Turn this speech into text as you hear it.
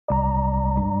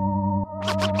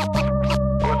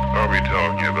What are we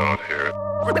talking about here?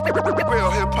 Real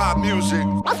hip-hop music.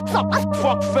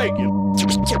 Fuck faking.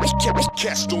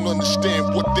 Cats don't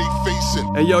understand what they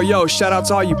facing. Hey yo, shout out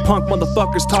to all you punk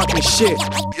motherfuckers talking shit.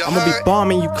 I'ma be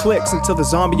bombing you clicks until the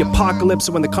zombie apocalypse,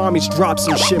 or when the commies drop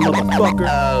some shit, motherfucker.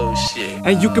 Oh shit.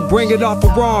 And you can bring it off a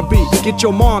wrong beat. Get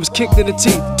your moms kicked in the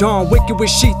teeth. Dawn wicked with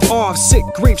sheath off. Sick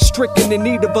grief stricken in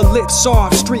need of a lit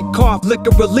soft. Street cough,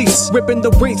 liquor release. Ripping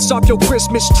the wreaths off your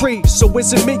Christmas tree. So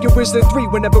is it me or is there three?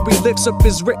 Whenever he lifts up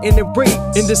is written and reads.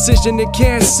 Indecision it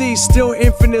can't see. Still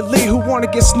infinitely. Who wanna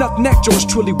get snuck neck? Yours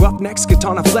truly rough necks.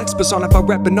 Katana flex. Personify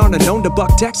reppin' on a known to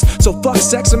buck text. So fuck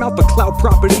sex. I'm out for cloud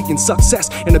property and success.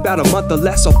 In about a month or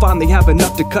less I'll finally have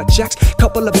enough to cut checks.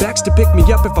 Couple of backs to pick me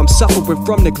up if I'm suffering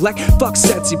from neglect. Fuck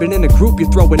sets, even in a group you're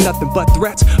throwing nothing but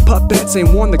threats. Puppets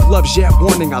ain't worn the gloves yet,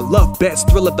 warning I love bets.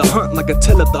 Thrill of the hunt like a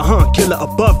till of the hunt. Killer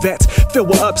above vets, filled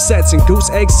with upsets and goose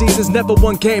egg seasons. Never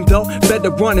one game though, better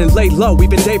run and lay low.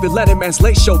 Even David Letterman's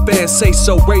late show fans say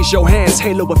so. Raise your hands,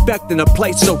 halo effect in a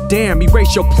place so damn.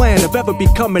 Erase your plan of ever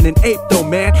becoming an ape though,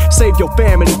 man. Save your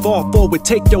family, fall forward,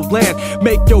 take your land.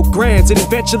 Make your grands and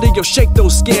eventually you'll shake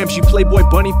those scams. You Playboy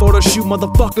bunny photo shoot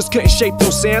motherfuckers couldn't shape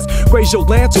those sands. Raise your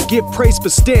land to give praise for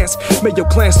stance. May your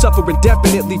clan suffer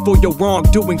indefinitely for your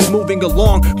wrongdoings. Moving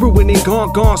along, ruining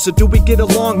gone. So do we get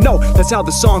along? No, that's how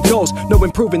the song goes. No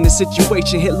improving the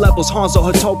situation. Hit levels, Hanzo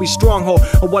Hatobi stronghold.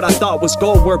 Or what I thought was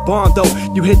gold, we're bond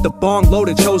though. You hit the bong load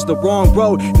and chose the wrong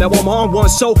road. Now I'm on one,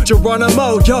 so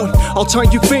Geronimo, yo. I'll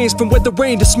turn you fiends from with the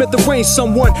rain to smithereens.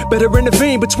 Someone better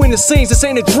intervene between the scenes. This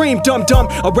ain't a dream, dumb.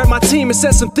 I rep my team and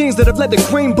said some things that have led to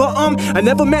cream, but I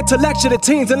never meant to lecture the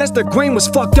teens unless their grain was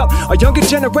fucked up. Our younger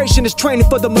generation is training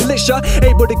for the militia,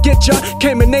 able to get ya,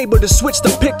 came and able to switch the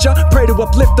picture. Pray to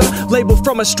uplift her, label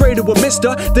from a stray to a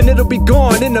mister, then it'll be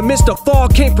gone in the midst of fall.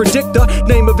 Can't predict the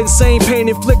name of insane pain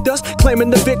inflictors, claiming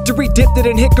the victory, dipped it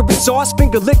in hickory sauce,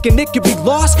 finger licking it could be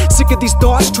lost. Sick of these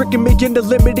thoughts tricking me into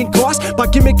limiting cost by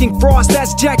gimmicking frost.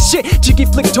 That's jack shit. Jiggy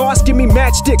flick toss, give me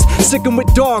matchsticks. Sick 'em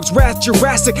with dogs, wrath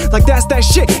Jurassic, like that's that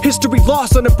shit. History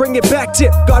lost on a bring it back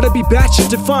tip. Gotta be batshit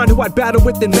to find who I'd battle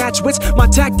with and match with. My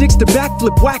tactics to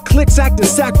backflip, whack clicks, acting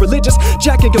sacrilegious.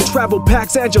 Jacking your travel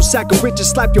packs and your sack of riches.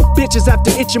 Slap your bitches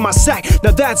after itching my sack.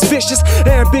 Now that's vicious.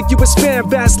 Ambiguous fan,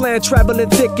 vast land traveling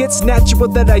thickets. Natural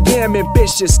that I am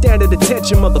ambitious. Standing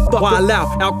attention, motherfucker. Wild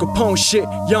out, Al Capone shit.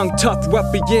 Young, tough,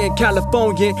 ruffian,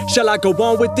 Californian. Shall I go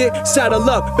on with it? Saddle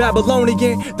up,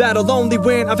 Babylonian. That'll only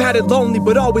win. I've had it lonely,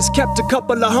 but always kept a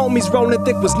couple of homies. Rolling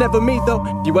thick was never me though.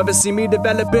 You ever see me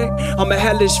developing? I'm a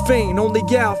hellish fiend, only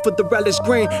out for the relish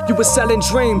green. You were selling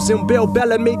dreams, and Bill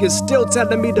Bellamy is still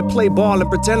telling me to play ball and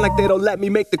pretend like they don't let me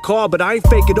make the call. But I ain't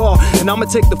fake it all, and I'ma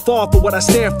take the fall for what I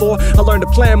stand for. I learned to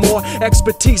plan more,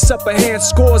 expertise, upper hand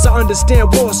scores. I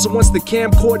understand war, so once the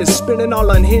camcorder is spinning, I'll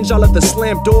unhinge all of the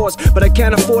slam doors. But I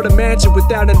can't afford a mansion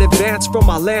without an advance from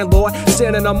my landlord.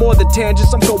 Standing on more than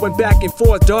tangents, I'm going back and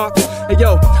forth, dog. Hey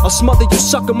yo, I'll smother you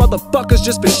sucker motherfuckers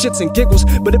just for shits and giggles.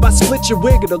 But if I split your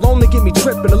wig, it'll only get me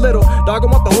tripping a little. Dog, I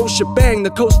want the whole shebang, the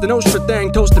Costa Nostra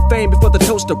thing. Toast to fame before the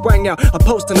toaster rang out. I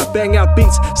post and I bang out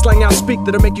beats, slang out speak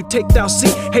that'll make you take thou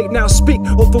seat. Hate now speak,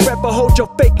 or forever hold your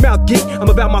fake mouth, geek. I'm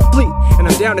about my fleet, and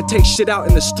I'm down to take shit out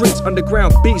in the streets.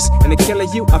 Underground beast, and in killing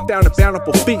you, I found a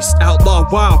bountiful feast. Outlaw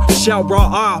wild, shout raw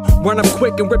I'll run up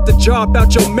quick and rip the jaw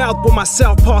out your mouth with my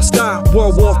southpaw style.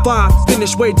 World War V,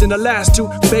 finish waging the last two.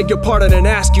 Beg your pardon and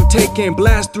ask you, take aim,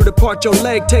 blast through the part your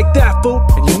leg, take that fool.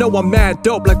 And you know I'm mad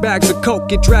dope like bags of coke.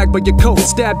 Get dragged by your coat,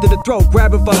 stabbed to the throat,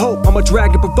 grabbing for hope. I'ma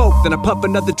drag and provoke, then I puff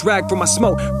another drag from my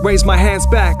smoke. Raise my hands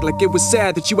back like it was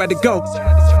sad that you had to go.